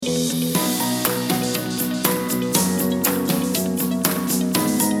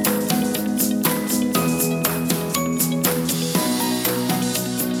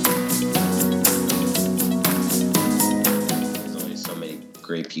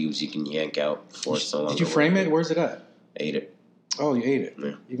cubes you can yank out before it's no longer. Did you frame it? Where's it at? Ate it. Oh, you ate it.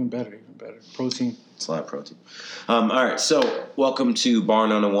 Yeah. Even better. Protein. It's a lot of protein. All right, so welcome to Bar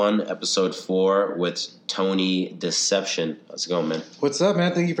 901, episode 4 with Tony Deception. How's it going, man? What's up,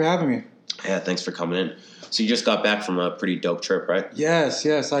 man? Thank you for having me. Yeah, thanks for coming in. So you just got back from a pretty dope trip, right? Yes.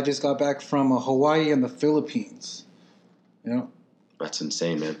 I just got back from Hawaii and the Philippines. You know? That's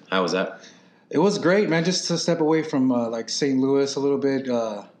insane, man. How was that? It was great, man. Just to step away from like St. Louis a little bit.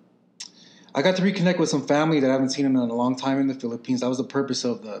 I got to reconnect with some family that I haven't seen in a long time in the Philippines. That was the purpose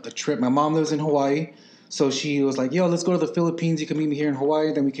of the trip. My mom lives in Hawaii, so she was like, yo, let's go to the Philippines. You can meet me here in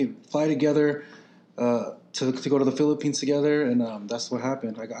Hawaii. Then we can fly together to go to the Philippines together. And that's what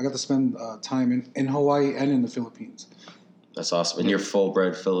happened. I got to spend time in Hawaii and in the Philippines. That's awesome. And you're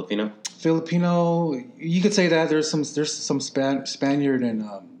full-bred Filipino? Filipino, you could say that. There's some Spaniard and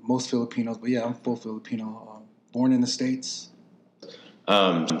most Filipinos. But yeah, I'm full Filipino. Born in the States.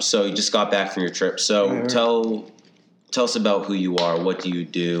 So you just got back from your trip. So right. Tell us about who you are. What do you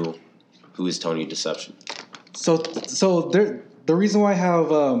do? Who is Tony Deception? So the reason why I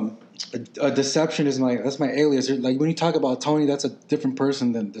have a Deception is that's my alias. Like when you talk about Tony, that's a different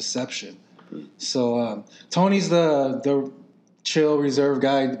person than Deception. So Tony's the chill, reserved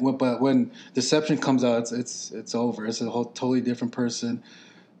guy. But when Deception comes out, it's over. It's a whole totally different person.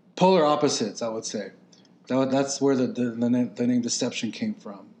 Polar opposites, I would say. That's where the name Deception came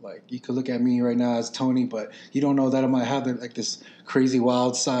from. Like, you could look at me right now as Tony, but you don't know that I might have like this crazy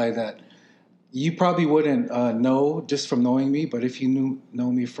wild side that you probably wouldn't know just from knowing me. But if you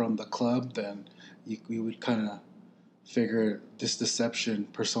know me from the club, then you would kind of figure this Deception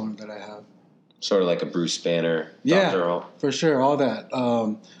persona that I have. Sort of like a Bruce Banner, yeah, Dr. All. For sure, all that.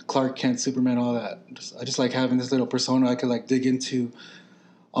 Clark Kent, Superman, all that. I just like having this little persona I could like dig into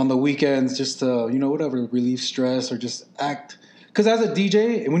on the weekends, just to, whatever, relieve stress or just act. Because as a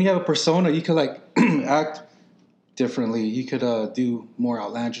DJ, when you have a persona, you could like act differently. You could do more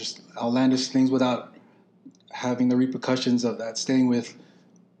outlandish things without having the repercussions of that staying with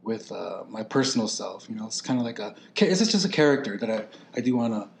my personal self. It's kind of like it's just a character that I do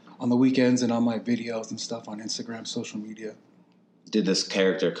on the weekends and on my videos and stuff on Instagram, social media. Did this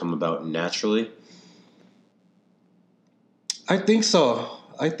character come about naturally? I think so.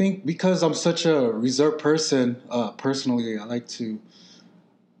 I think because I'm such a reserved person, personally, I like to.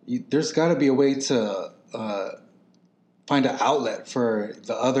 There's got to be a way to find an outlet for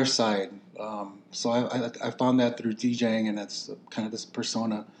the other side. So I found that through DJing, and that's kind of this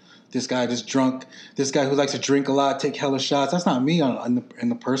persona. This guy, this guy who likes to drink a lot, take hella shots. That's not me in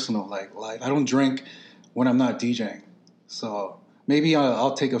the personal life. I don't drink when I'm not DJing. So maybe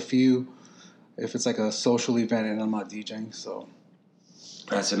I'll take a few if it's like a social event and I'm not DJing. So.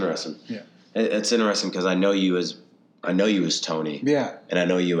 That's interesting. Yeah, it's interesting because I know you as Tony. Yeah, and I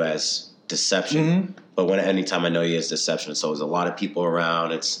know you as Deception. Mm-hmm. But anytime I know you as Deception, so there's a lot of people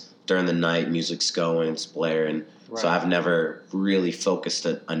around. It's during the night, music's going, it's blaring. Right. So I've never really focused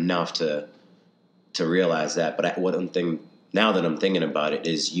enough to realize that. But now that I'm thinking about it,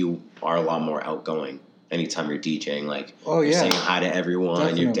 is you are a lot more outgoing. Anytime you're DJing, like you're saying hi to everyone,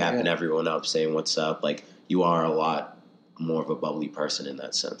 Definitely, you're dapping everyone up, saying what's up. Like you are a lot more of a bubbly person in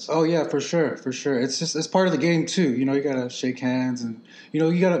that sense. Oh yeah, for sure. It's part of the game too. You gotta shake hands, and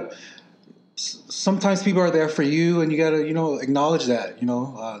you gotta. Sometimes people are there for you, and you gotta acknowledge that.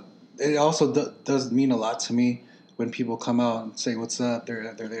 It also does mean a lot to me when people come out and say what's up.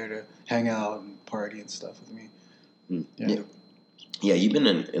 They're there to hang out and party and stuff with me. Yeah, you've been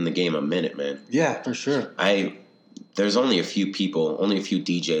in the game a minute, man. Yeah, for sure. There's only a few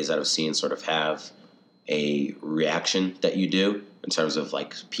DJs that I've seen sort of have a reaction that you do in terms of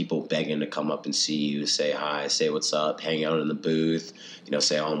like people begging to come up and see you, say hi, say what's up, hang out in the booth,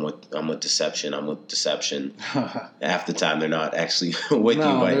 say I'm with Deception. Half the time they're not actually with you,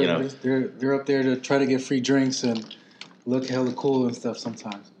 but they're up there to try to get free drinks and look hella cool and stuff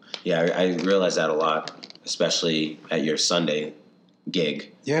sometimes. Yeah, I realize that a lot, especially at your Sunday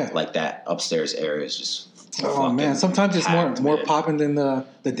gig. Yeah, like that upstairs area is just. Oh man, sometimes it's more popping than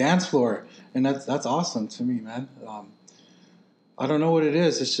the dance floor. And that's awesome to me, man. I don't know what it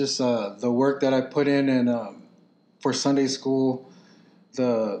is. It's just the work that I put in, and for Sunday school,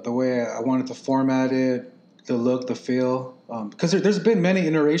 the way I wanted to format it, the look, the feel. Because there's been many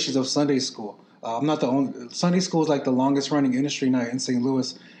iterations of Sunday school. I'm not the only. Sunday school is like the longest running industry night in St.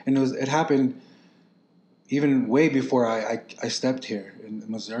 Louis, and it happened even way before I stepped here in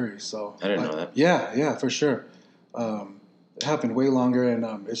Missouri. So I didn't know that. Yeah, for sure. It happened way longer,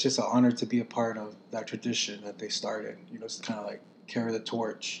 and it's just an honor to be a part of that tradition that they started. It's kind of like carry the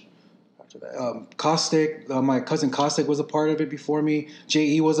torch after that? Caustic, my cousin Caustic was a part of it before me.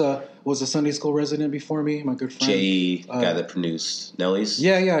 J.E. was a Sunday school resident before me, my good friend. J.E., guy that produced Nelly's?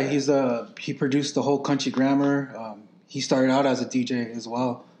 Yeah, he produced the whole Country Grammar. He started out as a DJ as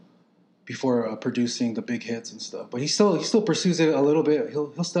well before producing the big hits and stuff. But he still pursues it a little bit.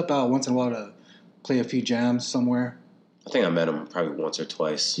 He'll step out once in a while to play a few jams somewhere. I think I met him probably once or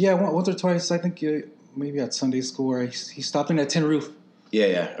twice. Yeah, once or twice. I think maybe at Sunday school, or he stopped in at Tin Roof.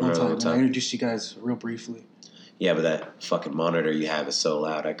 Yeah, I remember one time. I introduced you guys real briefly. Yeah, but that fucking monitor you have is so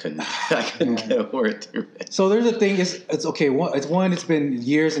loud. I couldn't get a word through it. So there's a thing. It's okay. It's been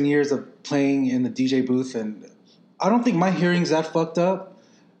years and years of playing in the DJ booth, and I don't think my hearing's that fucked up.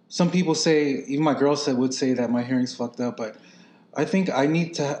 Some people say, even my girl would say that my hearing's fucked up, but I think I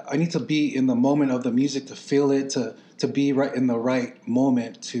need to be in the moment of the music to feel it, to be right in the right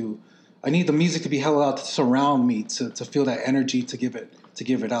moment. I need the music to be held out to surround me, to feel that energy, to give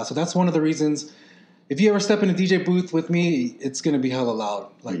it out. So that's one of the reasons. If you ever step in a DJ booth with me, it's gonna be hella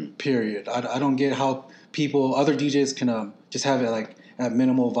loud, period. I don't get how other DJs can just have it like at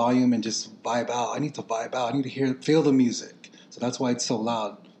minimal volume and just vibe out. I need to vibe out. I need to feel the music. So that's why it's so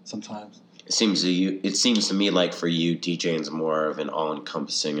loud sometimes. It seems to me like for you, DJing is more of an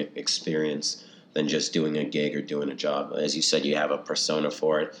all-encompassing experience than just doing a gig or doing a job. As you said, you have a persona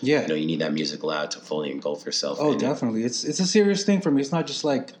for it. Yeah. You need that music loud to fully engulf yourself. Oh, definitely. It's a serious thing for me. It's not just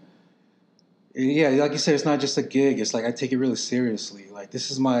like, yeah, like you said, it's not just a gig. It's like I take it really seriously. Like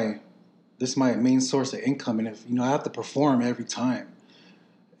this is my main source of income, and if I have to perform every time,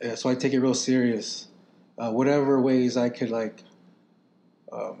 so I take it real serious. Whatever ways I could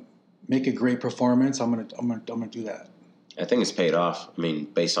make a great performance, I'm gonna do that. I think it's paid off. I mean,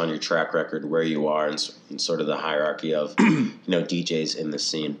 based on your track record, where you are, and sort of the hierarchy of DJs in the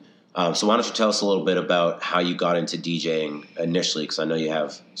scene. So why don't you tell us a little bit about how you got into DJing initially? Because I know you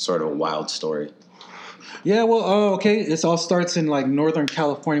have sort of a wild story. Yeah, well, okay. It all starts in like Northern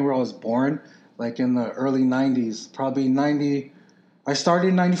California, where I was born, like in the early '90s, probably '90. I started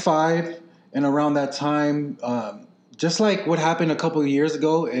in '95, and around that time, just like what happened a couple of years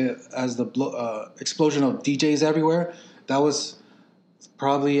ago, as the explosion of DJs everywhere, that was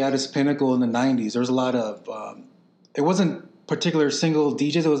probably at its pinnacle in the '90s. There was a lot of. It wasn't particular single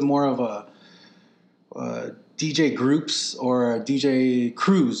DJs. It was more of a DJ groups or DJ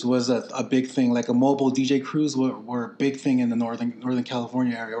crews was a big thing. Like a mobile DJ crews were a big thing in the Northern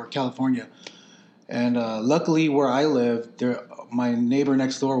California area or California. And luckily, where I lived, my neighbor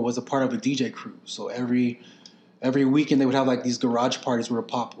next door was a part of a DJ crew. So every weekend they would have like these garage parties were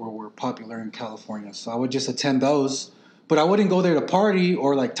popular in California. So I would just attend those, but I wouldn't go there to party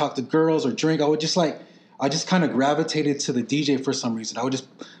or like talk to girls or drink. I just kind of gravitated to the DJ for some reason. I would just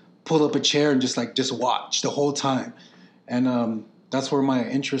pull up a chair and just watch the whole time. And that's where my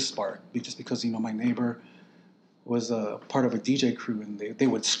interest sparked, just because, my neighbor was a part of a DJ crew and they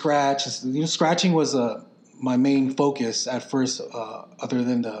would scratch. Scratching was my main focus at first, other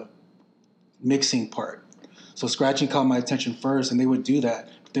than the mixing part. So scratching caught my attention first, and they would do that.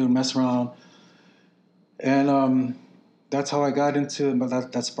 They would mess around. And that's how I got into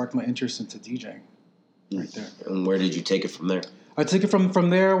it. That sparked my interest into DJing. Right there. And where did you take it from there? I took it from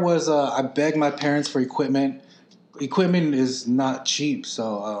there was I begged my parents for equipment. Equipment is not cheap,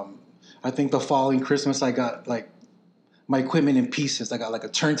 so I think the following Christmas I got like my equipment in pieces. I got like a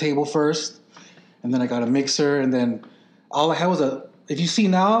turntable first, and then I got a mixer, and then all I had was if you see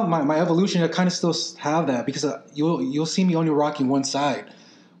now my evolution, I kind of still have that because you'll see me only rocking one side,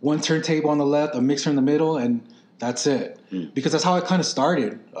 one turntable on the left, a mixer in the middle, and that's it. Because that's how it kind of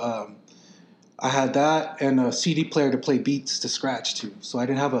started. I had that and a CD player to play beats to scratch to. So I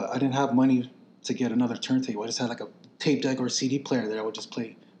didn't have money to get another turntable. I just had like a tape deck or a CD player that I would just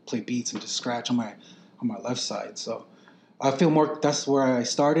play beats and just scratch on my left side. So I feel more. That's where I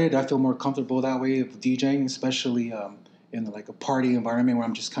started. I feel more comfortable that way of DJing, especially in like a party environment where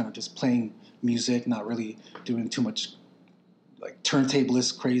I'm just kind of just playing music, not really doing too much like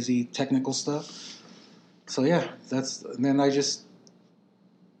turntablist crazy technical stuff. So yeah, and then I just.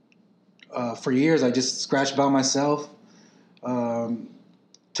 For years, I just scratched by myself.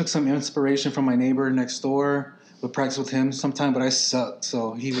 Took some inspiration from my neighbor next door. Would practice with him sometime, but I sucked,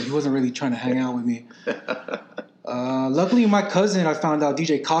 so he wasn't really trying to hang out with me. Luckily, my cousin, I found out,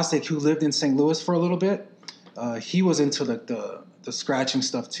 DJ Caustic, who lived in St. Louis for a little bit, he was into the scratching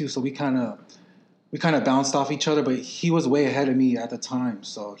stuff too. So we kind of bounced off each other, but he was way ahead of me at the time,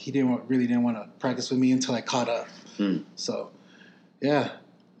 so he really didn't want to practice with me until I caught up. So, yeah.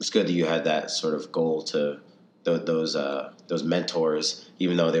 It's good that you had that sort of goal to those mentors,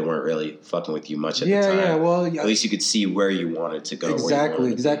 even though they weren't really fucking with you much at the time. Yeah. Well, at least you could see where you wanted to go.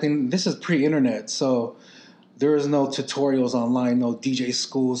 Exactly. And this is pre-internet, so there was no tutorials online, no DJ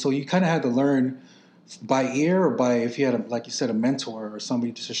school. So you kind of had to learn by ear or by, if you had, like you said, a mentor or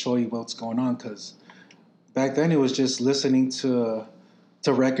somebody just to show you what's going on. Because back then it was just listening to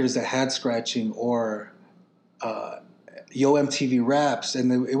records that had scratching or Yo MTV Raps,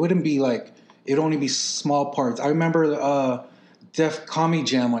 and it wouldn't be like, it'd only be small parts. I remember Def Comedy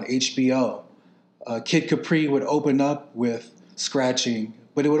Jam on HBO. Kid Capri would open up with scratching,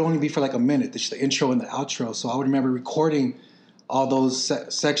 but it would only be for like a minute, just the intro and the outro. So I would remember recording all those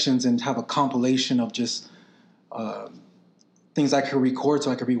sections and have a compilation of just things I could record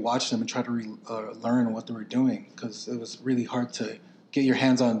so I could rewatch them and try to learn what they were doing, because it was really hard to get your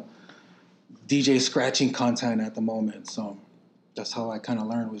hands on DJ scratching content at the moment. So that's how I kind of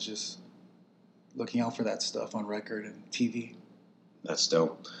learned, was just looking out for that stuff on record and TV. That's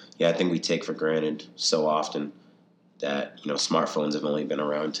dope. Yeah, I think we take for granted so often that, smartphones have only been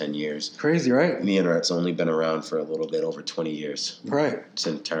around 10 years. Crazy, right? The internet's only been around for a little bit over 20 years. Right. It's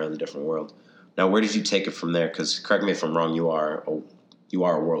an entirely different world. Now, where did you take it from there? Because correct me if I'm wrong, you are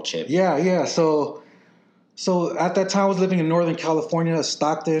a world champion. Yeah. So at that time, I was living in Northern California,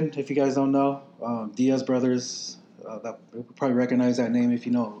 Stockton. If you guys don't know, Diaz Brothers. That you probably recognize that name if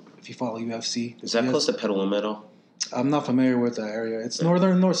you follow UFC. Is that close to Petaluma? I'm not familiar with that area. It's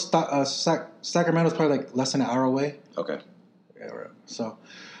Sacramento's probably like less than an hour away. Okay. Yeah, right. So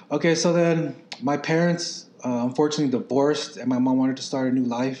then my parents unfortunately divorced, and my mom wanted to start a new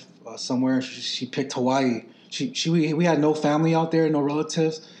life somewhere. She picked Hawaii. We had no family out there, no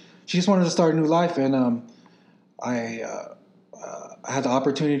relatives. She just wanted to start a new life, and I had the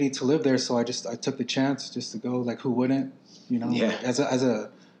opportunity to live there, so I took the chance just to go. Like, who wouldn't? Yeah. As a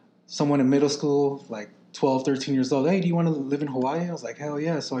someone in middle school, like 12, 13 years old. Hey, do you want to live in Hawaii? I was like, hell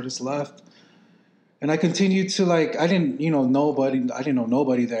yeah. So I just left. And I continued to I didn't know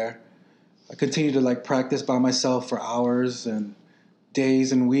nobody there. I continued to practice by myself for hours and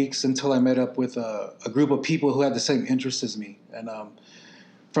days and weeks until I met up with a group of people who had the same interests as me. And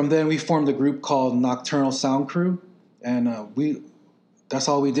from then we formed a group called Nocturnal Sound Crew. And that's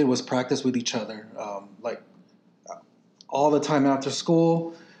all we did was practice with each other. All the time after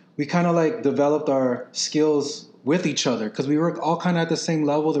school, we kind of developed our skills with each other, because we were all kind of at the same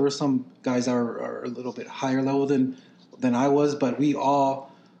level. There were some guys that are a little bit higher level than I was, but we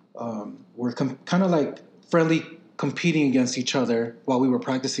all were kind of friendly, competing against each other while we were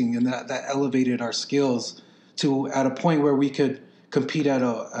practicing, and that elevated our skills to at a point where we could compete at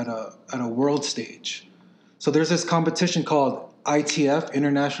a world stage. So there's this competition called ITF,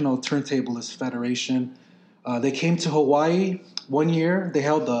 International Turntablist Federation. They came to Hawaii one year. They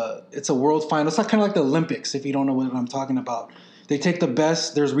held it's a world final. It's kind of like the Olympics, if you don't know what I'm talking about. They take the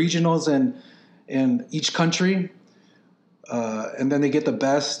best. There's regionals in each country, and then they get the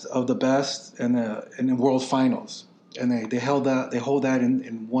best of the best in the world finals. And they hold that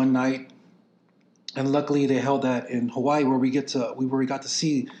in one night. And luckily they held that in Hawaii, where we got to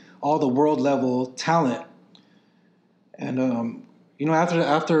see all the world level talent. And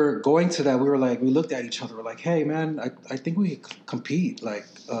after going to that, we looked at each other. We're like, hey, man, I think we could compete,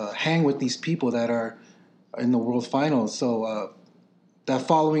 hang with these people that are in the world finals. So that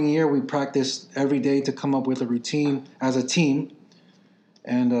following year, we practiced every day to come up with a routine as a team.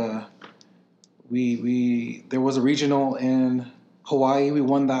 And there was a regional in Hawaii. We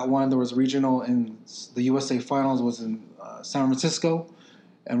won that one. There was a regional in the USA Finals, was in San Francisco,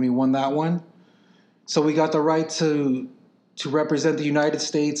 and we won that one. So we got the right to represent the United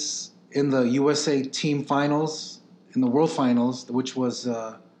States in the USA Team Finals, in the World Finals, which was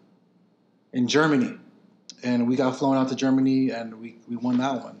in Germany. And we got flown out to Germany, and we won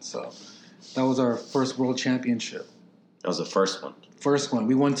that one. So that was our first World Championship. That was the first one? First one.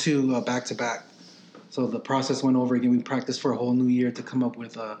 We won two back-to-back. So the process went over again. We practiced for a whole new year to come up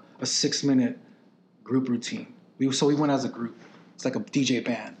with a 6-minute group routine. So we went as a group. It's like a DJ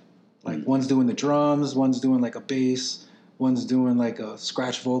band. One's doing the drums, one's doing a bass, one's doing a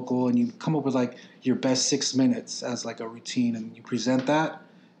scratch vocal, and you come up with your best 6 minutes as a routine, and you present that.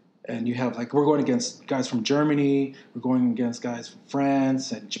 And you have we're going against guys from Germany, we're going against guys from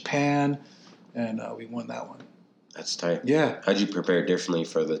France and Japan, and we won that one. That's tight. Yeah. How'd you prepare differently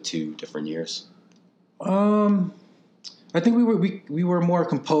for the 2 different years? I think we were more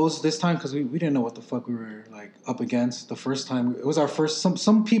composed this time, because we didn't know what the fuck we were up against the first time. It was our first.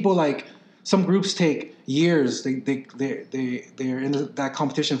 Some people some groups take years. They're in that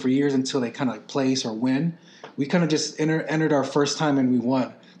competition for years until they kind of place or win. We kind of just entered our first time and we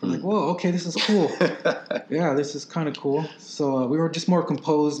won. We're like, whoa, okay, this is cool. Yeah, this is kind of cool. So we were just more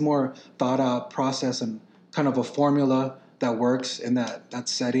composed, more thought out process, and kind of a formula that works in that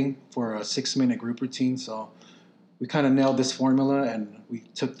setting for a 6-minute group routine. So we kind of nailed this formula, and we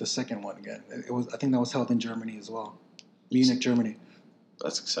took the second one again. I think that was held in Germany as well, Munich, Germany.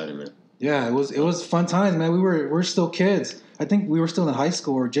 That's exciting, man. Yeah, it was fun times, man. We were still kids. I think we were still in high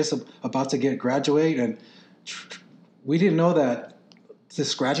school or just about to graduate, and we didn't know that this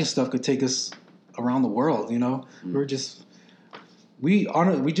scratching stuff could take us around the world. You know, we just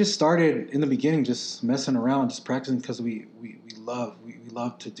started in the beginning, just messing around, just practicing because we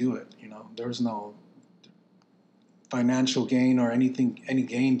love to do it. You know, there was no financial gain or any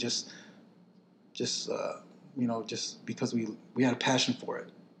gain, just because we had a passion for it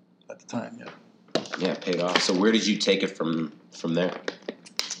at the time. Yeah, it paid off. So where did you take it from there?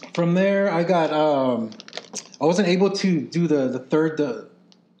 From there, I got I wasn't able to do the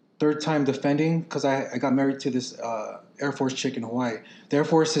third time defending because I got married to this Air Force chick in Hawaii. The Air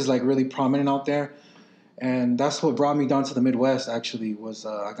Force is like really prominent out there, and that's what brought me down to the Midwest. Actually, was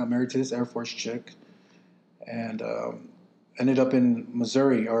I got married to this Air Force chick, and ended up in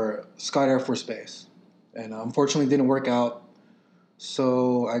Missouri or Scott Air Force Base, and unfortunately didn't work out.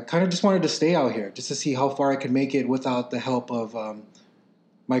 So I kind of just wanted to stay out here just to see how far I could make it without the help of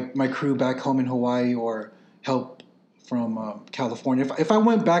my crew back home in Hawaii or help from California. If I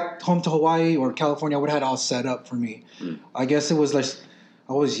went back home to Hawaii or California, I would have had it all set up for me. I guess it was like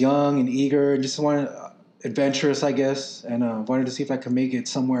I was young and eager and just wanted adventurous, I guess, and wanted to see if I could make it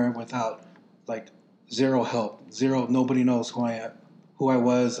somewhere without like zero help, nobody knows who I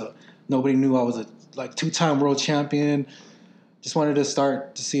was. Nobody knew I was a 2-time world champion. Just wanted to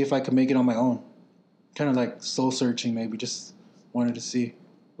start to see if I could make it on my own. Kind of like soul searching, maybe. Just wanted to see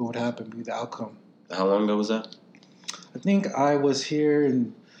what would happen, be the outcome. How long ago was that? I think I was here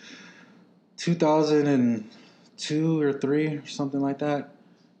in 2002 or 3 or something like that.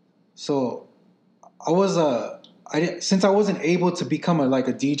 So I was since I wasn't able to become a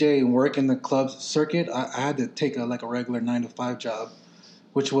DJ and work in the club circuit, I had to take a regular 9-to-5 job,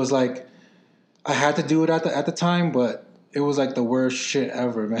 which was like I had to do it at the time, but it was like the worst shit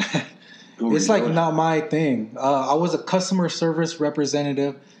ever, man. It's like not my thing. I was a customer service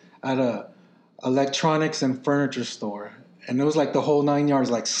representative at a electronics and furniture store, and it was like the whole 9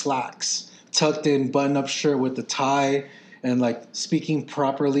 yards, like slacks, tucked in, button-up shirt with the tie, and like speaking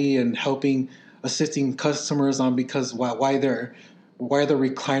properly and assisting customers on because why the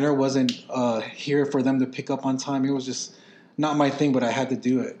recliner wasn't here for them to pick up on time. It was just not my thing, but I had to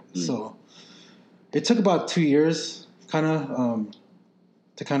do it. So it took about 2 years to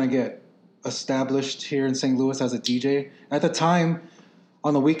kind of get established here in St. Louis as a DJ. At the time,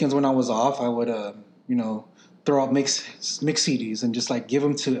 on the weekends when I was off, I would throw out mix CDs and just like give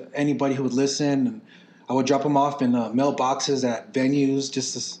them to anybody who would listen, and I would drop them off in mailboxes at venues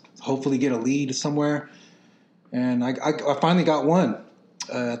just to hopefully get a lead somewhere. And I finally got one.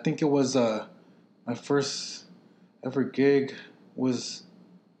 I think it was my first ever gig was,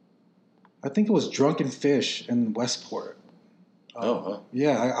 I think it was Drunken Fish in Westport.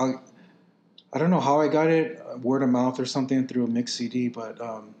 Yeah, I don't know how I got it, word of mouth or something through a mix CD, but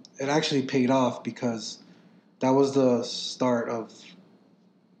it actually paid off because that was the start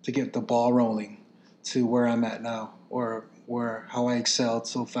to get the ball rolling to where I'm at now, or how I excelled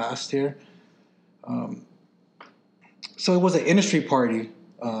so fast here. So it was an industry party,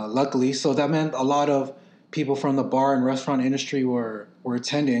 luckily. So that meant a lot of people from the bar and restaurant industry were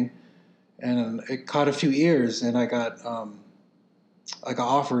attending, and it caught a few ears, and I got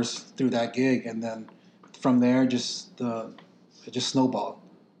offers through that gig, and then from there it just snowballed.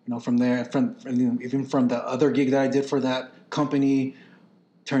 From there, even from the other gig that I did for that company,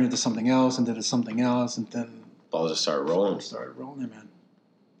 turned into something else, and did something else, and then ball just started rolling. Started rolling, man.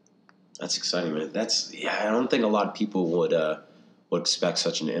 That's exciting, man. I don't think a lot of people would expect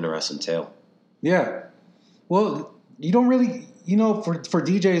such an interesting tale. Yeah. Well, you don't really, for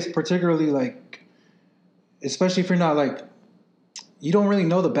DJs particularly, especially if you're not you don't really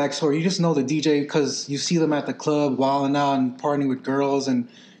know the backstory. You just know the DJ because you see them at the club wilding out and partying with girls and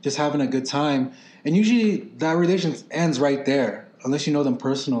just having a good time. And usually that relation ends right there, unless you know them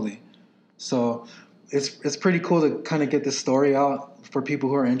personally. So it's pretty cool to kind of get this story out for people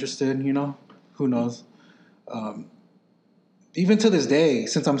who are interested, who knows. Even to this day,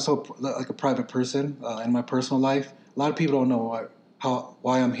 since I'm so a private person in my personal life, a lot of people don't know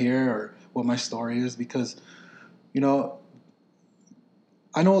why I'm here or what my story is because,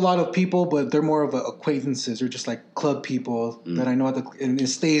 I know a lot of people, but they're more of acquaintances or just like club people that I know and it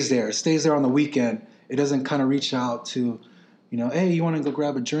stays there. It stays there on the weekend. It doesn't kind of reach out to You know, hey, you want to go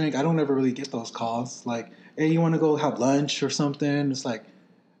grab a drink? I don't ever really get those calls. Like, hey, you want to go have lunch or something? It's like,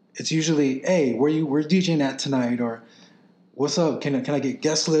 it's usually, hey, where DJing at tonight? Or what's up? Can I get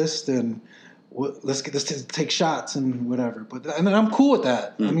guest list? And let's take shots and whatever. But and I'm cool with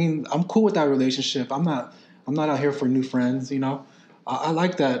that. I mean, I'm cool with that relationship. I'm not out here for new friends. You know, I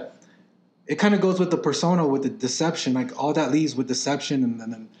like that. It kind of goes with the persona, with the deception. Like all that leaves with deception, and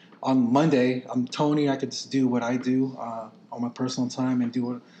then on Monday, I'm Tony. I could just do what I do on my personal time and do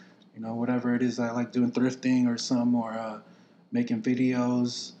what, you know, whatever it is I like doing, thrifting or some, or making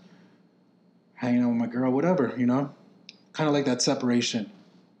videos, hanging out with my girl, whatever, you know, kind of like that separation.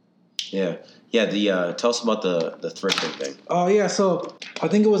 Yeah. The tell us about the thrifting thing. Oh yeah, so I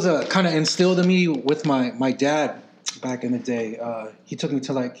think it was kind of instilled in me with my dad back in the day. He took me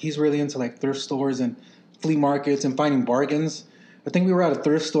to he's really into thrift stores and flea markets and finding bargains. I think we were at a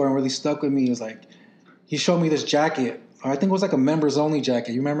thrift store and really stuck with me. It was like he showed me this jacket. I think it was like a members only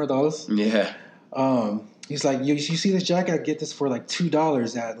jacket. You remember those? Yeah. He's like, you see this jacket? I get this for like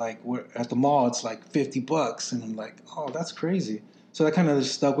 $2 at the mall. It's like $50, and I'm like, oh, that's crazy. So that kind of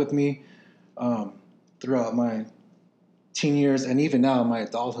just stuck with me throughout my teen years and even now in my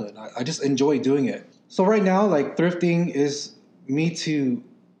adulthood. I just enjoy doing it. So right now, like thrifting is me to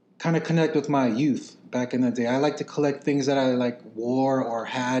kind of connect with my youth back in the day. I like to collect things that I like wore or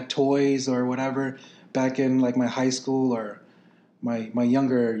had, toys or whatever, back in like my high school or my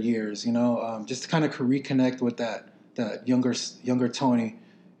younger years, you know, just to kind of reconnect with that younger Tony.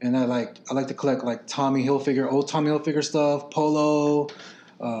 And I like to collect like old Tommy Hilfiger stuff, Polo,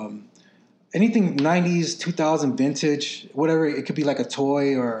 anything 90s, 2000 vintage, whatever. It could be like a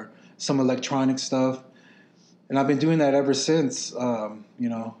toy or some electronic stuff. And I've been doing that ever since, you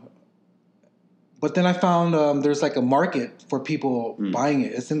know. But then I found there's like a market for people buying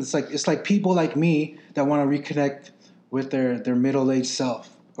it. It's like people like me that want to reconnect with their middle-aged self,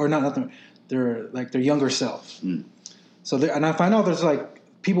 or their younger self. So and I find out there's like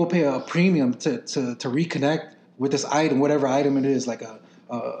people pay a premium to reconnect with this item, whatever item it is, like a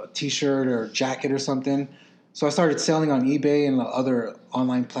t-shirt or jacket or something. So I started selling on eBay and other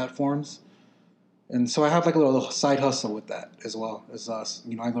online platforms. And so I have like a little side hustle with that as well. As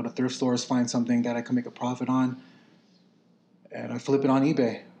you know, I go to thrift stores, find something that I can make a profit on, and I flip it on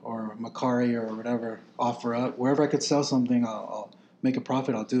eBay or Mercari or whatever, OfferUp, wherever I could sell something, I'll make a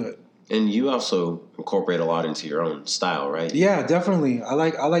profit. I'll do it. And you also incorporate a lot into your own style, right? Yeah, definitely. I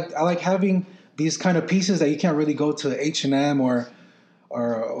like having these kind of pieces that you can't really go to H&M or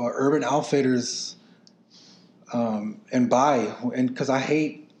Urban Outfitters and buy, and because I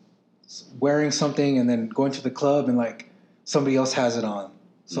hate wearing something and then going to the club and like somebody else has it on.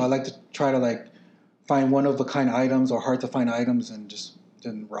 So I like to try to like find one of a kind items or hard to find items and just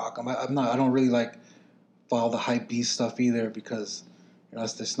then rock them. I don't really like follow the hype beast stuff either, because you know,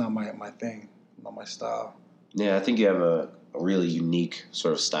 that's just not my thing, not my style. Yeah, I think you have a really unique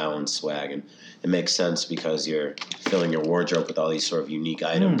sort of style and swag, and it makes sense because you're filling your wardrobe with all these sort of unique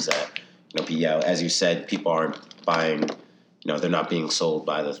items that, you know, as you said, people aren't buying. You know, they're not being sold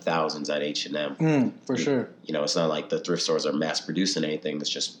by the thousands at H&M. For sure. You know, it's not like the thrift stores are mass producing anything. It's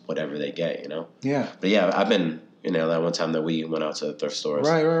just whatever they get, you know? Yeah. But yeah, I've been, you know, that one time that we went out to the thrift stores.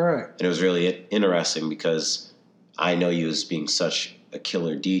 Right. And it was really interesting because I know you as being such a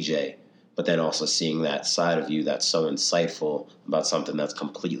killer DJ, but then also seeing that side of you that's so insightful about something that's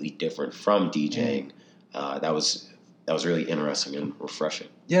completely different from DJing. That was really interesting and refreshing.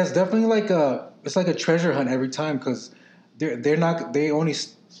 Yeah, it's definitely like a treasure hunt every time, because they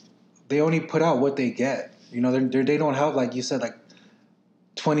only put out what they get. You know, they don't have, like you said, like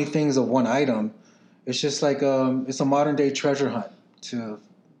 20 things of one item. It's just like it's a modern day treasure hunt.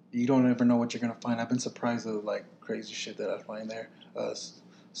 You don't ever know what you're gonna find. I've been surprised at like crazy shit that I find there.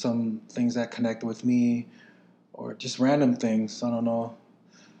 Some things that connect with me, or just random things. I don't know.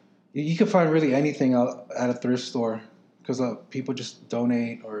 You can find really anything out at a thrift store, because people just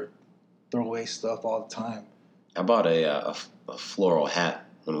donate or throw away stuff all the time. I bought a floral hat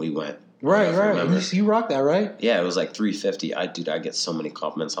when we went. Right. You rock that, right? Yeah, it was like $350. I get so many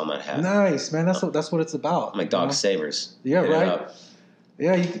compliments on that hat. Nice, man. That's what it's about. I'm like Dog Savers. Yeah, right.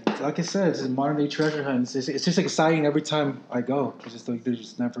 Yeah, like I said, it's a modern day treasure hunt. It's just exciting every time I go. You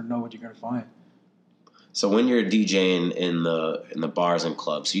just never know what you're gonna find. So when you're DJing in the bars and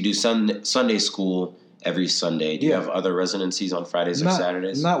clubs, you do Sunday school every Sunday. Do you have other residencies on Fridays or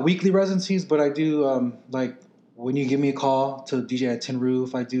Saturdays? Not weekly residencies, but I do like when you give me a call to DJ at Tin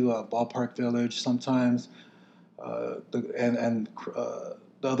Roof. I do Ballpark Village sometimes, the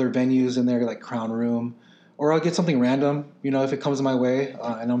other venues in there like Crown Room, or I'll get something random. You know, if it comes my way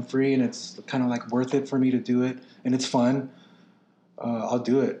and I'm free and it's kind of like worth it for me to do it and it's fun. I'll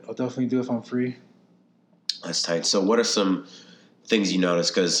do it. I'll definitely do it if I'm free. That's tight. So what are some things you notice?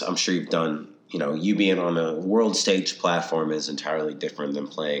 Because I'm sure you've done, you being on a world stage platform is entirely different than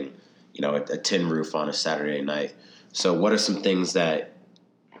playing, a Tin Roof on a Saturday night. So what are some things that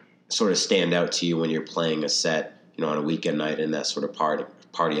sort of stand out to you when you're playing a set, on a weekend night in that sort of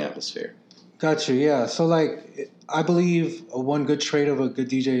party atmosphere? Gotcha. Yeah. So like, I believe one good trait of a good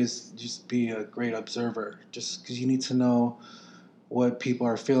DJ is just be a great observer. Just because you need to know what people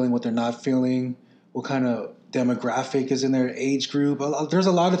are feeling, what they're not feeling, what kind of demographic is in their age group. There's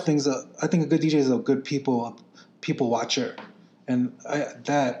a lot of things that I think a good DJ is a good people watcher, and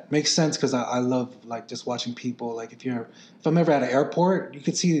that makes sense because I love like just watching people. Like if I'm ever at an airport, you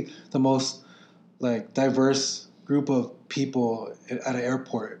could see the most like diverse group of people at an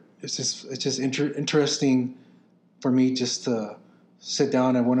airport. It's just interesting for me just to sit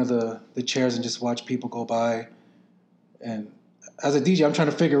down at one of the chairs and just watch people go by. And as a DJ, I'm trying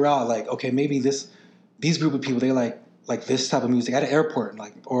to figure out like, okay, maybe these group of people, they like this type of music at an airport,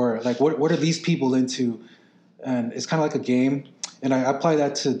 or what are these people into? And it's kind of like a game. And I apply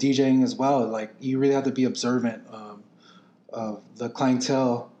that to DJing as well. Like you really have to be observant of the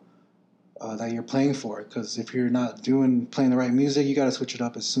clientele that you're playing for, because if you're not playing the right music, you got to switch it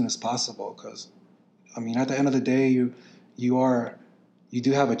up as soon as possible. Because I mean, at the end of the day, you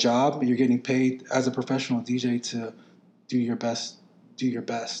do have a job. You're getting paid as a professional DJ to do your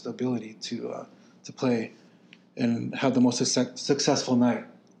best ability to play and have the most successful night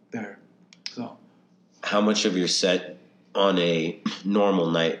there. So, how much of your set on a normal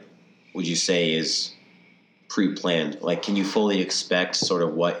night would you say is pre-planned? Like, can you fully expect sort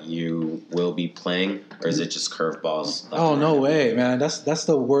of what you will be playing, or is it just curveballs? Oh, no way, man. That's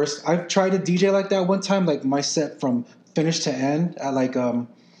the worst. I've tried to DJ like that one time, like my set from finish to end at like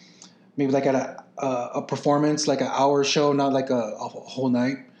maybe like at a performance, like an hour show, not like a whole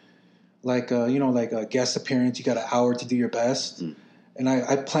night. Like like a guest appearance, you got an hour to do your best. And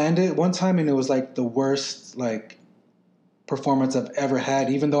I planned it one time, and it was like the worst like performance I've ever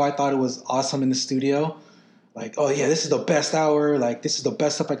had. Even though I thought it was awesome in the studio, like, oh yeah, this is the best hour. Like this is the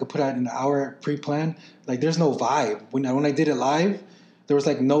best stuff I could put out in an hour pre-planned. Like there's no vibe when I did it live. There was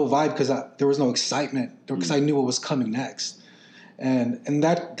like no vibe because there was no excitement because I knew what was coming next, and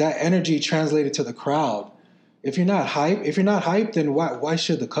that energy translated to the crowd. If you're not hyped, then why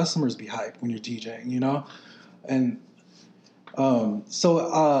should the customers be hyped when you're DJing? And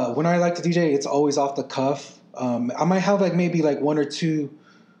so when I like to DJ, it's always off the cuff. I might have like maybe like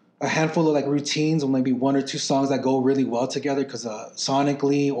a handful of like routines, or maybe one or two songs that go really well together because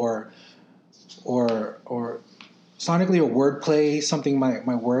sonically or wordplay, something might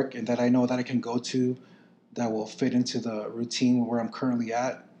work, and that I know that I can go to that will fit into the routine where I'm currently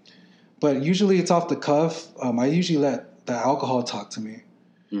at. But usually it's off the cuff. I usually let the alcohol talk to me,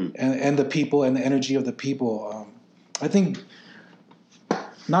 and the people and the energy of the people. I think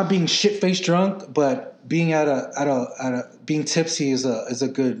not being shit-faced drunk, but being at a being tipsy is a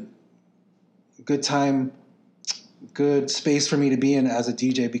good time, good space for me to be in as a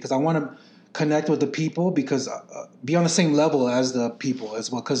DJ, because I want to connect with the people, because be on the same level as the people as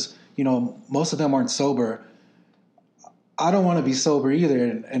well, because most of them aren't sober. I don't want to be sober either,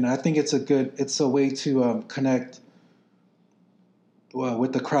 and I think it's a way to connect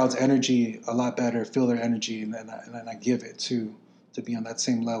with the crowd's energy a lot better, feel their energy, and then I give it to be on that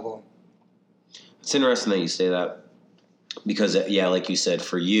same level. It's interesting that you say that, because yeah, like you said,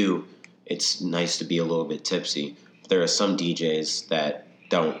 for you, it's nice to be a little bit tipsy. There are some DJs that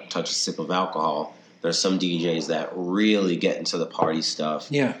don't touch a sip of alcohol. There's some DJs that really get into the party stuff.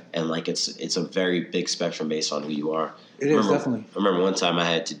 Yeah. And like it's a very big spectrum based on who you are. It is, definitely. I remember one time I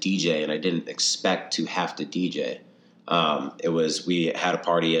had to DJ, and I didn't expect to have to DJ. We had a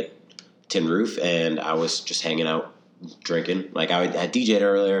party at Tin Roof, and I was just hanging out, drinking. Like I DJ'd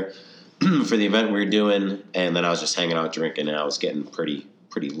earlier for the event we were doing, and then I was just hanging out drinking, and I was getting pretty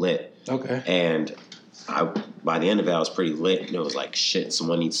lit. Okay. And by the end of it, I was pretty lit, and it was like, shit,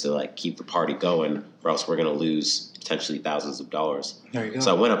 someone needs to like keep the party going, or else we're gonna lose potentially thousands of dollars. There you go.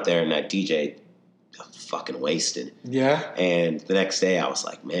 So I went up there and I DJ'd fucking wasted. Yeah. And the next day I was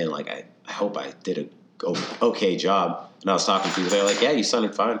like, man, like I hope I did a okay job. And I was talking to people, they're like, yeah, you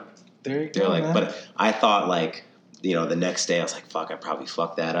sounded fine. There you go. They're like, man. But I thought like, the next day I was like, fuck, I probably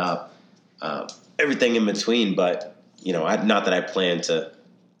fucked that up. Everything in between, but not that I plan to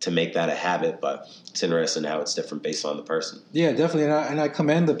make that a habit, but it's interesting how it's different based on the person. Yeah, definitely. And I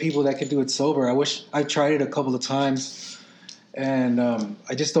commend the people that can do it sober. I wish I tried it a couple of times, and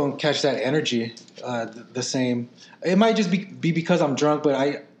I just don't catch that energy the same. It might just be because I'm drunk, but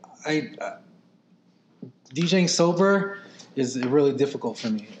I DJing sober, is really difficult for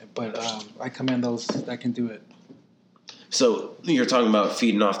me. But I commend those that can do it. So you're talking about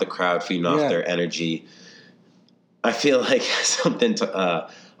feeding off the crowd, feeding off their energy. I feel like something a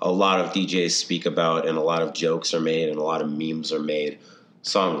lot of DJs speak about, and a lot of jokes are made, and a lot of memes are made.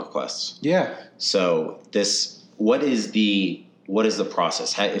 Song requests. Yeah. So what is the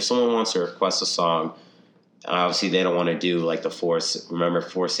process? If someone wants to request a song, obviously they don't want to do like the Force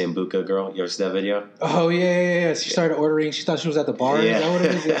Sambuca girl. You ever see that video? Oh yeah. She started ordering. She thought she was at the bar. Yeah. Is that what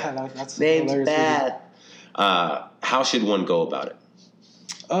it is? Yeah, that's name's bad. How should one go about it?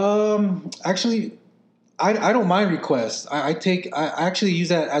 Actually, I don't mind requests. I actually use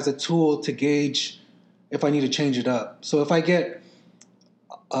that as a tool to gauge if I need to change it up. So if I get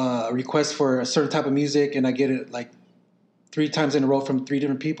a request for a certain type of music and I get it like 3 times in a row from 3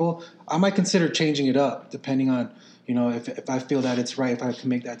 different people, I might consider changing it up depending on, if I feel that it's right, if I can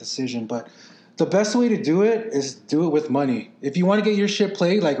make that decision. But the best way to do it is do it with money. If you want to get your shit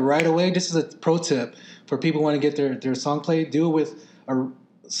played like right away, this is a pro tip for people who want to get their song played. Do it with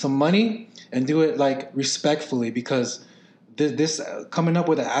some money and do it like respectfully, because this coming up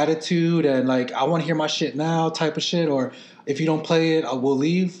with an attitude and like I want to hear my shit now type of shit, or if you don't play it, I will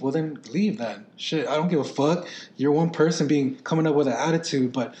leave. Well, then leave then. Shit, I don't give a fuck. You're one person coming up with an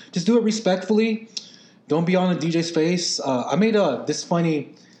attitude, but just do it respectfully. Don't be on the DJ's face. I made this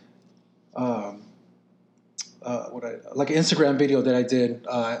funny, like an Instagram video that I did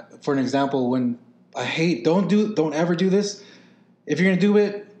for an example. When don't ever do this. If you're gonna do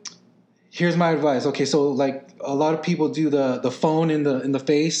it, here's my advice. Okay, so like a lot of people do the phone in the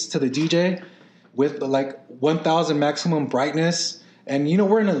face to the DJ with like 1,000 maximum brightness, and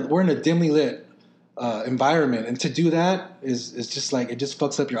we're in a dimly lit environment, and to do that is just like it just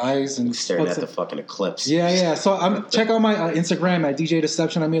fucks up your eyes and staring at the fucking eclipse. Yeah. So check out my Instagram at DJ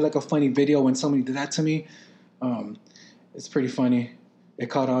Deception. I made like a funny video when somebody did that to me. It's pretty funny. It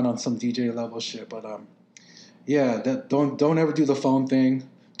caught on some DJ level shit, but don't ever do the phone thing.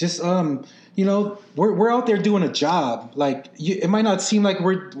 Just we're out there doing a job. Like it might not seem like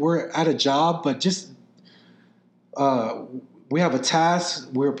we're at a job, but just we have a task.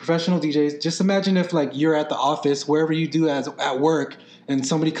 We're professional DJs. Just imagine if like you're at the office, wherever you do at work, and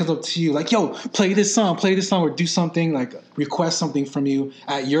somebody comes up to you like, "Yo, play this song," or do something like request something from you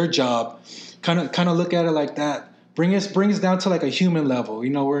at your job. Kind of look at it like that. Bring us down to like a human level.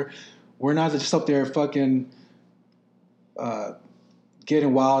 We're not just up there fucking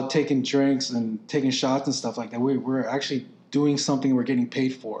getting wild, taking drinks and taking shots and stuff like that. We're actually doing something we're getting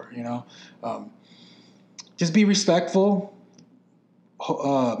paid for. Just be respectful.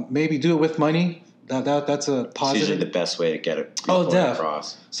 Maybe do it with money. That's a positive. It's usually the best way to get it.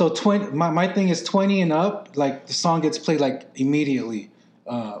 Across. So 20. My thing is 20 and up. Like the song gets played like immediately.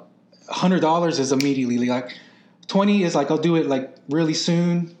 $100 is immediately. Like 20 is like I'll do it like really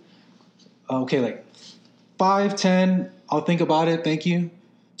soon. Okay, like 5, 10. I'll think about it. Thank you.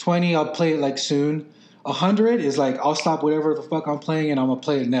 20. I'll play it like soon. 100 is like I'll stop whatever the fuck I'm playing and I'm gonna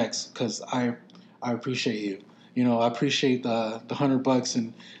play it next because I appreciate you. I appreciate the $100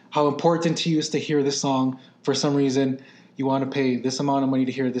 and how important to you is to hear this song. For some reason, you want to pay this amount of money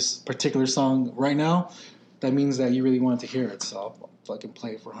to hear this particular song right now. That means that you really want to hear it. So I'll fucking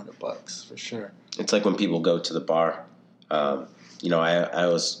play it for $100 for sure. It's like when people go to the bar. I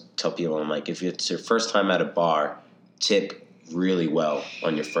always tell people, I'm like, if it's your first time at a bar, tip really well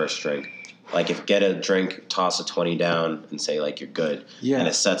on your first drink. Like if get a drink, toss a 20 down and say like you're good. Yeah. And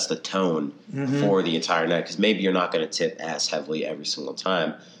it sets the tone for the entire night. Because maybe you're not going to tip as heavily every single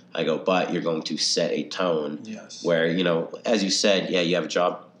time. I go, but you're going to set a tone where, as you said, you have a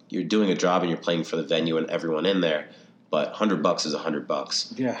job. You're doing a job and you're playing for the venue and everyone in there. But $100 is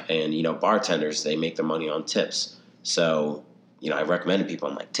 $100. Yeah. And, bartenders, they make their money on tips. So, I recommend to people,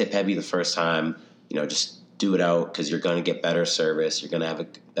 I'm like, tip heavy the first time, just do it out because you're going to get better service. You're going to have a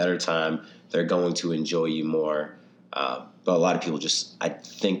better time. They're going to enjoy you more. But a lot of people I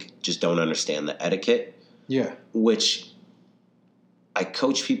think don't understand the etiquette. Yeah. Which I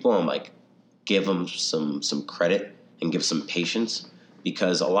coach people and like give them some credit and give some patience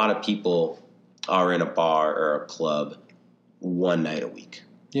because a lot of people are in a bar or a club one night a week,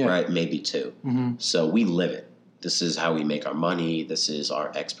 right? Maybe 2. Mm-hmm. So we live it. This is how we make our money. This is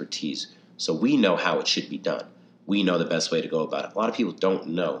our expertise. So we know how it should be done. We know the best way to go about it. A lot of people don't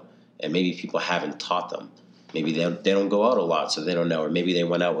know, and maybe people haven't taught them. Maybe they don't go out a lot, so they don't know. Or maybe they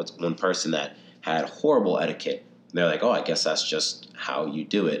went out with one person that had horrible etiquette. And they're like, oh, I guess that's just how you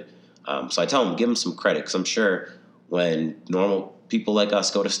do it. So I tell them, give them some credit, because I'm sure when normal people like us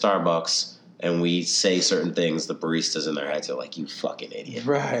go to Starbucks and we say certain things, the baristas in their heads are like, "You fucking idiot,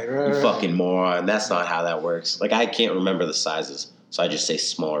 Right. you fucking moron." That's not how that works. Like, I can't remember the sizes, so I just say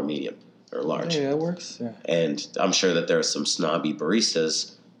small or medium or large. Yeah, that works. Yeah. And I'm sure that there are some snobby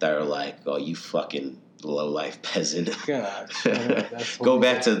baristas that are like, "Oh, you fucking low life peasant." Gosh, Go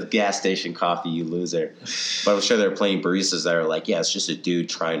back to the gas station coffee, you loser. But I'm sure there are plenty of baristas that are like, "Yeah, it's just a dude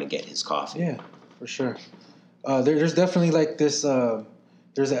trying to get his coffee." Yeah, for sure. There's definitely like this.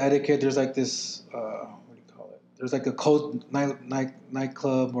 There's an etiquette. There's like this. What do you call it? There's like a code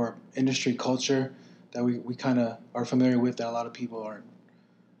nightclub or industry culture that we kind of are familiar with that a lot of people aren't.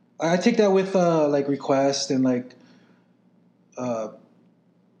 I take that with like requests and like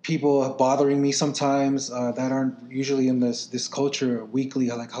people bothering me sometimes that aren't usually in this culture weekly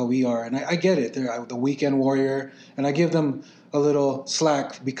like how we are, and I get it. They're the weekend warrior, and I give them a little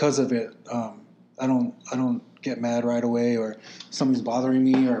slack because of it. I don't get mad right away, or somebody's bothering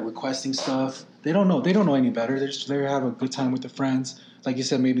me or requesting stuff. They don't know any better. They're just there to have a good time with their friends. Like you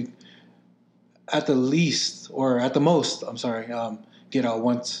said, maybe at the least or at the most, get out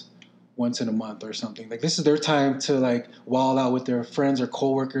once in a month or something. Like, this is their time to like wild out with their friends or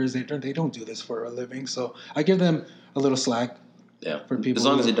coworkers. They don't do this for a living, so I give them a little slack. Yeah, for people as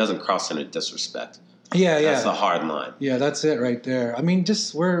long as it doesn't cross into disrespect. Yeah, that's a hard line. Yeah, that's it right there. I mean,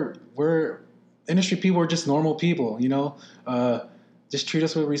 just we're industry people. We're just normal people, you know. Just treat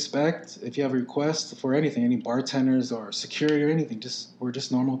us with respect. If you have a request for anything, any bartenders or security or anything, we're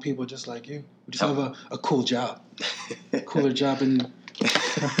just normal people, just like you. We just have a cool job, cooler job. And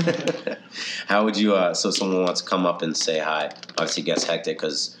how would you? So someone wants to come up and say hi. Obviously, it gets hectic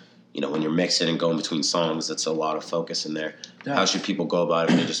because when you're mixing and going between songs, it's a lot of focus in there. Yeah. How should people go about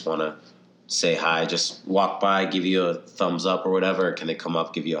it if they just want to say hi? Just walk by, give you a thumbs up or whatever. Or can they come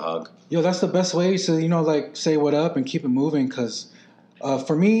up, give you a hug? Yo, that's the best way to like say what up and keep it moving. Because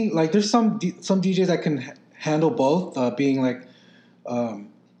for me, like, there's some DJs that can handle both, being like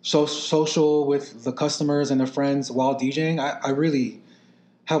social with the customers and their friends while DJing. I really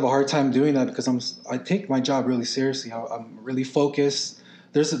have a hard time doing that because I take my job really seriously. I'm really focused.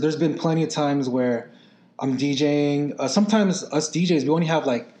 There's been plenty of times where I'm DJing. Sometimes us DJs, we only have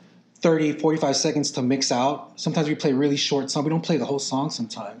like 30, 45 seconds to mix out. Sometimes we play really short songs. We don't play the whole song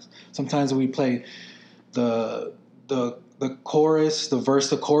sometimes. Sometimes we play the chorus, the verse,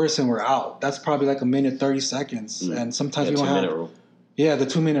 the chorus, and we're out. That's probably like a minute, 30 seconds. And sometimes we don't have... 2-minute rule. Yeah, the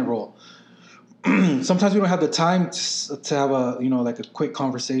 2-minute rule. Sometimes we don't have the time to have a like a quick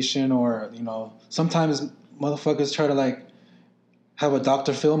conversation, or sometimes motherfuckers try to like have a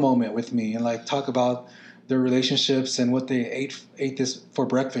Dr. Phil moment with me and like talk about their relationships and what they ate this for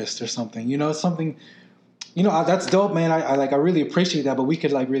breakfast or something. Something. That's dope, man. I really appreciate that, but we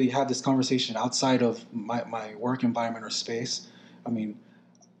could like really have this conversation outside of my work environment or space. I mean,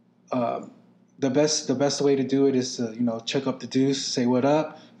 the best way to do it is to check up the deuce, say what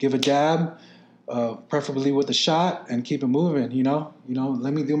up, give a dab. Preferably with a shot, and keep it moving.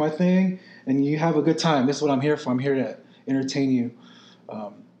 Let me do my thing, and you have a good time. This is what I'm here for. I'm here to entertain you.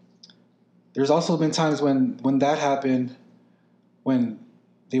 There's also been times when that happened, when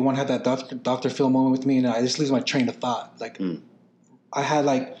they want to have that Dr. Phil moment with me, and I just lose my train of thought. Like, I had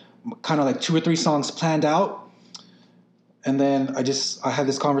like kind of like 2 or 3 songs planned out, and then I had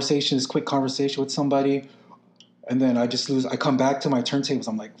this quick conversation with somebody, and then I just lose. I come back to my turntables.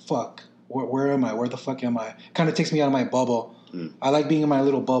 I'm like, fuck. Where am I? Where the fuck am I? Kind of takes me out of my bubble. I like being in my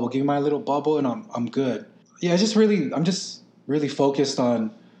little bubble. Give me my little bubble, and I'm good. Yeah, I'm just really focused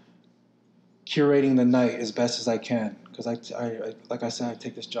on curating the night as best as I can, because I like I said, I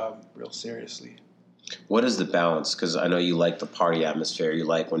take this job real seriously. What is the balance? Because I know you like the party atmosphere. You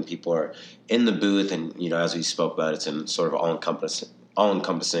like when people are in the booth, and as we spoke about, it's in sort of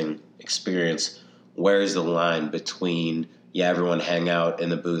all-encompassing experience. Where is the line between everyone hang out in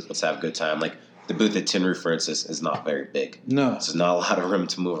the booth, let's have a good time? Like, the booth at Tin Roof, for instance, is not very big. No. So there's not a lot of room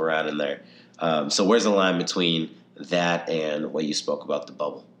to move around in there. So where's the line between that and what you spoke about, the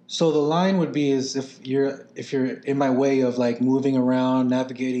bubble? So the line would be is if you're in my way of like moving around,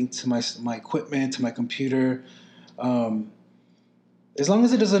 navigating to my equipment, to my computer, as long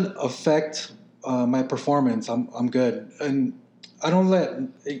as it doesn't affect my performance, I'm good. And I don't let...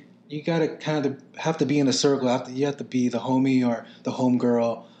 You gotta kind of have to be in the circle. You have to be the homie or the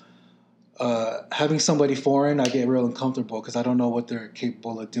homegirl. Having somebody foreign, I get real uncomfortable because I don't know what they're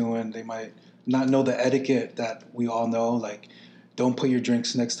capable of doing. They might not know the etiquette that we all know, like, don't put your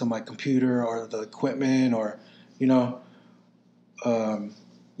drinks next to my computer or the equipment, or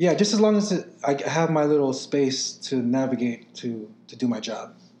just as long as I have my little space to navigate to do my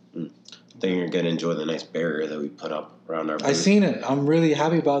job. I think you're going to enjoy the nice barrier that we put up around our booth. I seen it. I'm really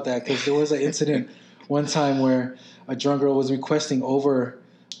happy about that because there was an incident one time where a drunk girl was requesting over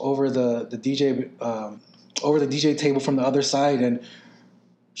the DJ over the DJ table from the other side, and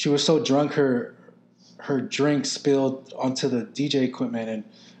she was so drunk her drink spilled onto the DJ equipment,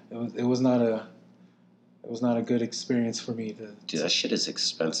 and it was not a good experience for me. Dude, that shit is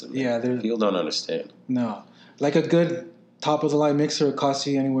expensive, man. Yeah, people don't understand. No, like a good top of the line mixer costs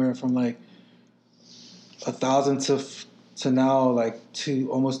you anywhere from like $1,000 to now like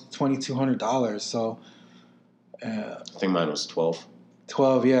almost $2,200. So I think mine was 12.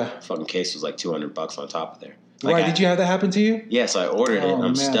 12, yeah. Fucking case was like $200 on top of there. Like right? Did you have that happen to you? Yeah, so I ordered it. And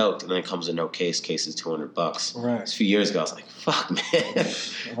I'm stoked, and then it comes in no case. Case is $200. Right. A few years ago, I was like, "Fuck, man."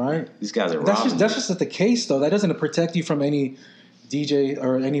 Right. These guys are that's robbing. That's just the case, though. That doesn't protect you from any DJ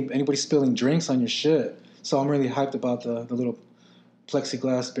or anybody spilling drinks on your shit. So I'm really hyped about the little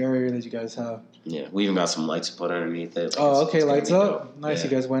plexiglass barrier that you guys have. Yeah, we even got some lights to put underneath it. Oh, okay, lights up. Nice,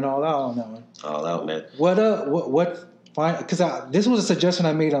 yeah. You guys went all out on that one. All out, man. What? Because this was a suggestion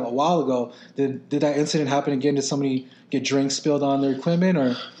I made a while ago. Did that incident happen again? Did somebody get drinks spilled on their equipment?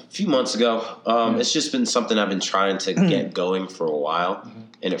 Or a few months ago. It's just been something I've been trying to get going for a while,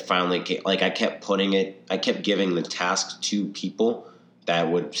 and it finally came. Like I kept giving the task to people that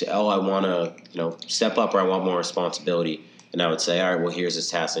would say, "Oh, I want to, step up, or I want more responsibility," and I would say, "All right, well, here's this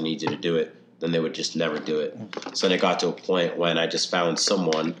task. I need you to do it." Then they would just never do it. So then it got to a point when I just found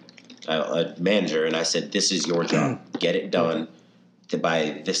someone. A manager, and I said, "This is your job. Get it done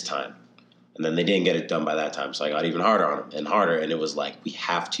by this time." And then they didn't get it done by that time, so I got even harder on them and harder. And it was like, we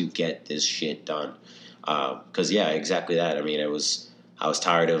have to get this shit done, because yeah, exactly that. I mean, I was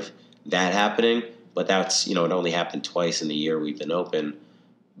tired of that happening, but that's it only happened twice in the year we've been open.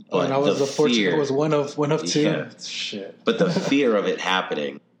 But and I was fortunate. It was one of two. Yeah. Shit. But the fear of it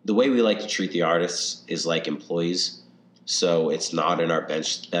happening. The way we like to treat the artists is like employees. So it's not in our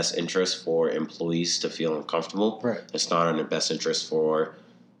best interest for employees to feel uncomfortable. Right. It's not in our best interest for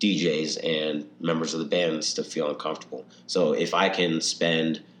DJs and members of the bands to feel uncomfortable. So if I can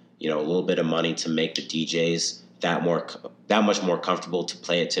spend, a little bit of money to make the DJs that much more comfortable to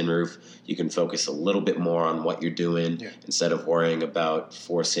play at Tin Roof, you can focus a little bit more on what you're doing instead of worrying about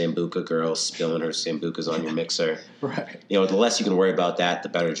 4 Sambuca girls spilling her Sambucas on your mixer. Right. The less you can worry about that, the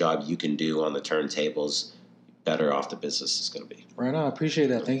better job you can do on the turntables. Better off the business is going to be. Right on. I appreciate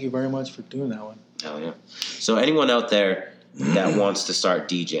that. Thank you very much for doing that one. Hell yeah. So anyone out there that wants to start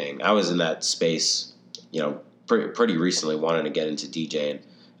DJing, I was in that space, pretty recently, wanting to get into DJing.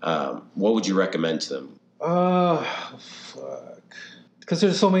 What would you recommend to them? Fuck. Because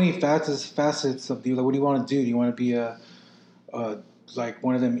there's so many facets of the. Like, what do you want to do? Do you want to be like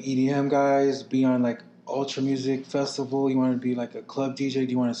one of them EDM guys? Be on like Ultra Music Festival? You want to be like a club DJ?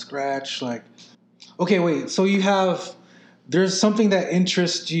 Do you want to scratch like? Okay, wait. So there's something that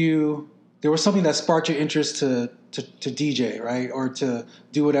interests you. There was something that sparked your interest to DJ, right? Or to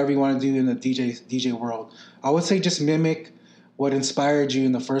do whatever you want to do in the DJ world. I would say just mimic what inspired you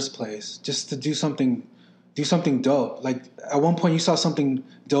in the first place. Just to do something dope. Like at one point you saw something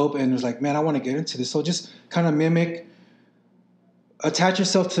dope and was like, man, I want to get into this. So just kind of mimic, attach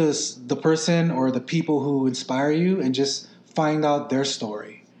yourself to the person or the people who inspire you and just find out their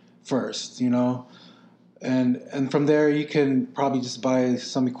story first, And from there, you can probably just buy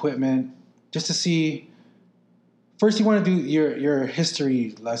some equipment just to see. First, you want to do your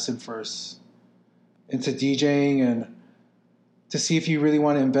history lesson first into DJing and to see if you really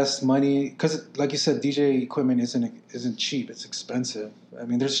want to invest money. Because, like you said, DJ equipment isn't cheap. It's expensive. I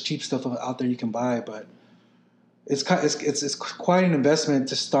mean, there's cheap stuff out there you can buy, but it's quite an investment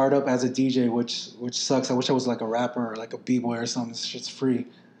to start up as a DJ, which sucks. I wish I was like a rapper or like a b-boy or something. This shit's free.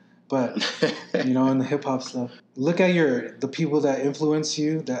 But in the hip hop stuff, look at the people that influence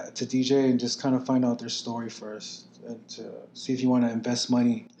you to DJ and just kind of find out their story first and to see if you want to invest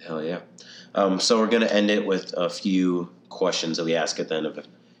money. Hell yeah! So we're gonna end it with a few questions that we ask at the end of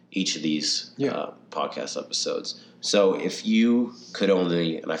each of these podcast episodes. So if you could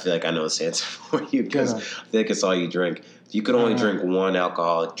only, and I feel like I know this answer for you because I feel like it's all you drink. If you could only drink one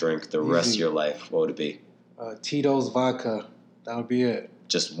alcoholic drink the rest of your life, what would it be? Tito's vodka. That would be it.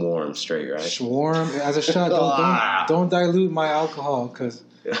 Just warm, straight, right? Warm as a shot. Don't dilute my alcohol, because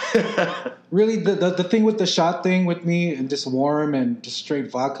really the thing with the shot thing with me and just warm and just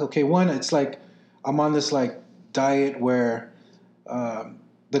straight vodka. Okay, one, it's like I'm on this like diet where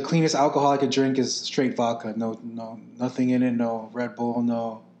the cleanest alcohol I could drink is straight vodka. No, nothing in it. No Red Bull.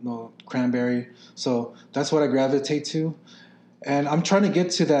 No cranberry. So that's what I gravitate to, and I'm trying to get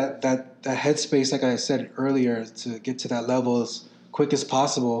to that headspace, like I said earlier, to get to that levels quick as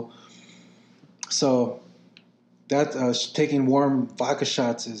possible. So that taking warm vodka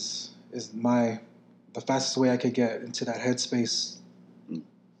shots is the fastest way I could get into that headspace.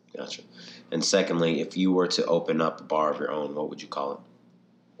 Gotcha. And secondly, if you were to open up a bar of your own, what would you call it?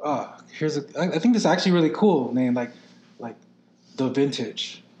 I think this is actually really cool name, like the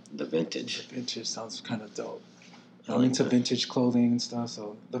Vintage. The Vintage. The Vintage sounds kind of dope. I'm into vintage clothing and stuff,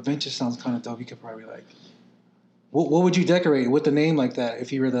 so the Vintage sounds kind of dope. You could probably what would you decorate with the name like that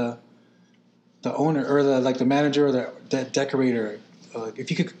if you were the owner or the manager or the decorator? If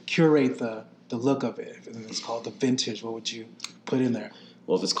you could curate the look of it, and it's called the Vintage, what would you put in there?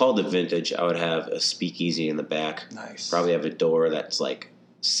 Well, if it's called the Vintage, I would have a speakeasy in the back. Nice. Probably have a door that's like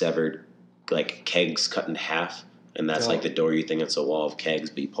severed, like kegs cut in half, and that's like the door you think it's a wall of kegs,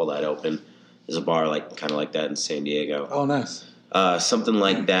 but you pull that open. There's a bar kind of like that in San Diego. Oh, nice. Something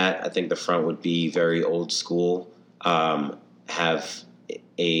like that. I think the front would be very old school. Have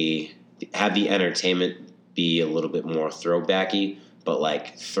the entertainment be a little bit more throwbacky, but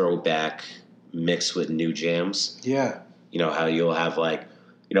like throwback mixed with new jams. Yeah. You know how you'll have like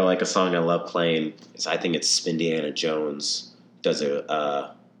a song I love playing is I think it's Spindiana Jones does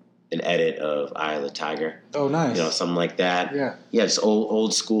an edit of Eye of the Tiger. Oh, nice. Something like that. Yeah. Yeah, just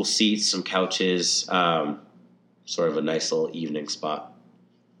old school seats, some couches, sort of a nice little evening spot.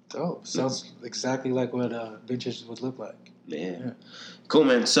 Oh, sounds exactly like what Vintage would look like. Yeah. Cool,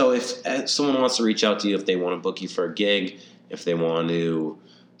 man. So if someone wants to reach out to you, if they want to book you for a gig, if they want to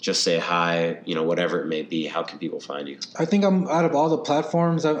just say hi, whatever it may be, how can people find you? I think I'm out of all the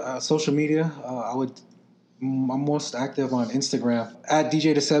platforms, social media, I'm most active on Instagram at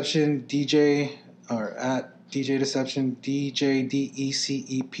DJ Deception, at DJ Deception,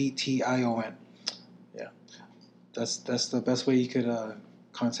 DJDECEPTION. Yeah, that's the best way you could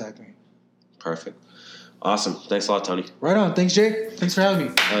contact me. Perfect. Awesome. Thanks a lot, Tony. Right on. Thanks, Jay. Thanks for having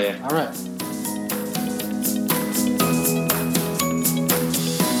me. Oh, yeah. All right.